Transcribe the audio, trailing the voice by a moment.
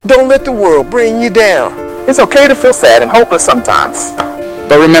Don't let the world bring you down. It's okay to feel sad and hopeless sometimes.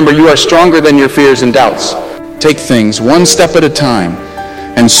 But remember, you are stronger than your fears and doubts. Take things one step at a time,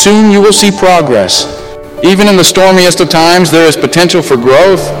 and soon you will see progress. Even in the stormiest of times, there is potential for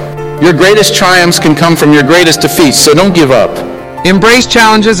growth. Your greatest triumphs can come from your greatest defeats, so don't give up. Embrace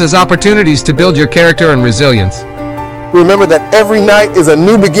challenges as opportunities to build your character and resilience. Remember that every night is a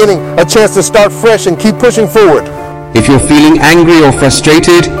new beginning, a chance to start fresh and keep pushing forward. If you're feeling angry or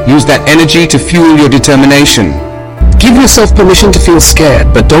frustrated, use that energy to fuel your determination. Give yourself permission to feel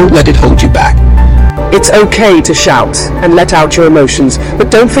scared, but don't let it hold you back. It's okay to shout and let out your emotions, but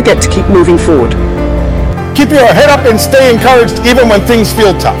don't forget to keep moving forward. Keep your head up and stay encouraged even when things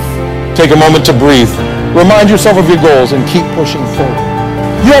feel tough. Take a moment to breathe. Remind yourself of your goals and keep pushing forward.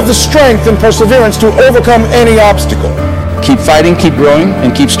 You have the strength and perseverance to overcome any obstacle. Keep fighting, keep growing,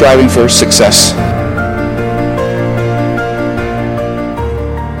 and keep striving for success.